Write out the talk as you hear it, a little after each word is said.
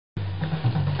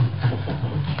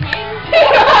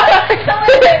16.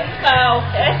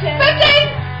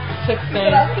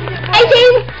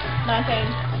 18. 19.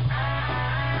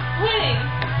 20.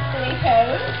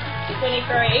 22.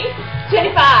 23.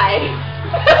 25.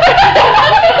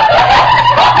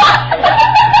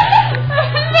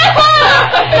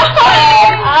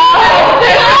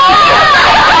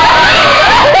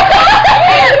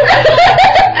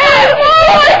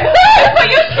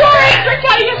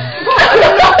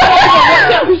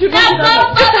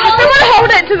 Hold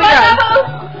it to the ground.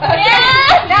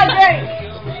 Yeah. Now drink.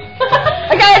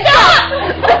 Okay, stop.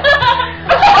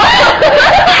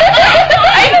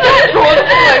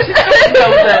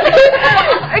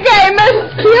 Okay, Miss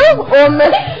Q or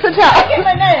Miss Patel?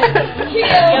 My name.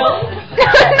 No.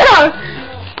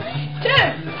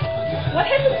 What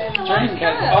happened to the last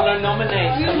card? Oh, no,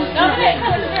 nominate. Someone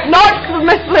Nominate. Not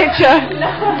Miss Fletcher.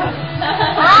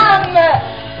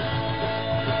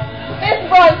 Miss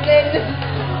Brosnan.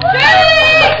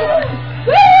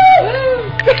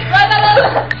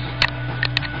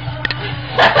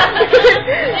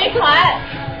 Stay quiet.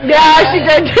 Yeah, she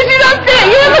did. She's upset.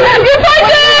 You're pointing.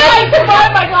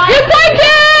 You're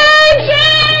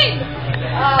pointing.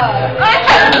 I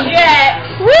haven't yet.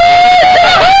 Woo!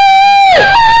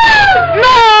 No,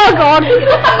 God.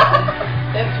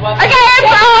 That's one. Okay,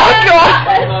 oh, God.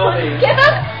 Give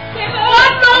us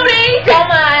one Moody. So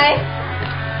my.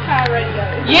 Car radio.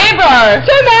 Yeah, bro.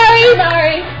 So Mary.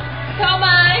 Sorry. So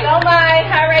my.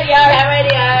 Car radio. Car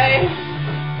radio.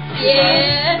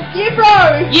 Yeah. Yeah,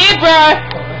 bro. Yeah, bro.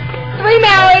 3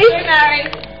 Marys.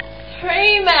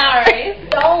 3 Marys.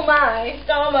 So my.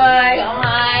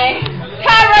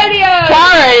 Car radio.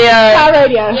 Car radio. Car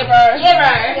radio. Yeah, bro.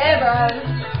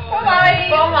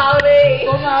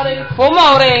 Full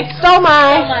Moldy. So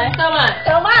my. So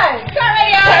my. Car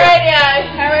radio.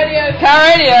 Car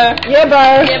radio. Yeah,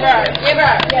 bro.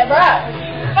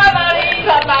 5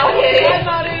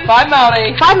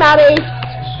 Moldy. 5 Moldy.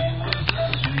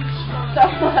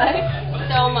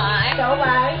 So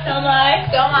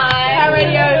my. Car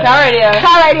radio. Car radio.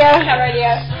 Car radio.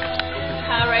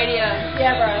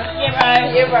 Yeah, bro.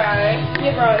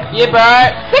 Yeah, bro.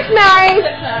 6 Marys.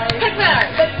 6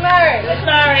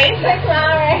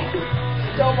 Mary.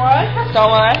 So my.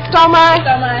 So my.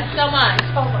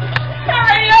 Car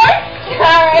radio.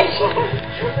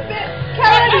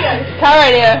 Car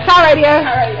radio. Car radio.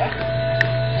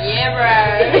 Yeah, bro.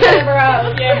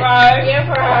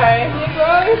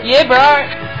 Yeah, bro.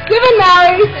 7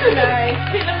 Marys. 7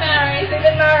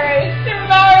 Marys.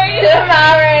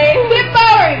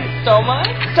 So my.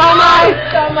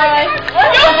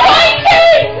 You're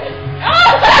pointing!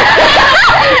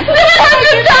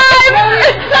 700 times!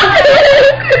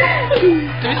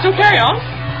 Do we still carry on?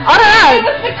 I don't know.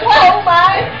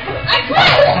 I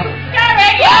quit! Car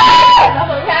radio!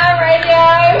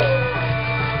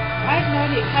 I have no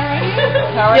idea. Car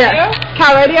radio? Yeah.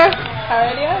 Car radio?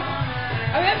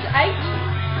 Are we up to 8?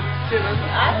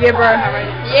 Yeah, bro.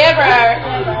 Yeah, bro.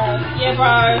 Yeah,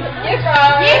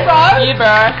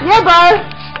 bro.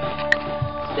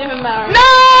 7 Mary. No!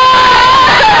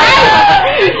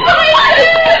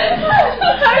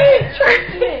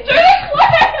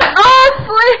 Oh,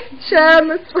 Fletcher,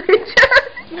 Miss Fletcher.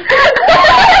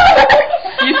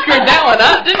 You screwed that one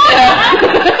up, didn't you?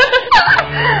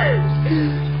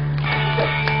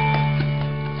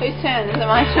 Whose turn? Is it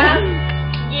my turn?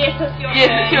 Yes, it's your Yes,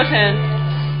 turn. it's your turn.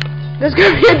 This is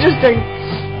going to be interesting.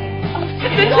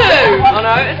 It's a 2. Oh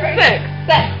no, it's a 6.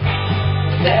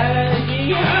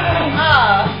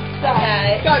 Oh,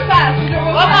 okay. Go fast.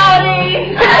 One Moldy.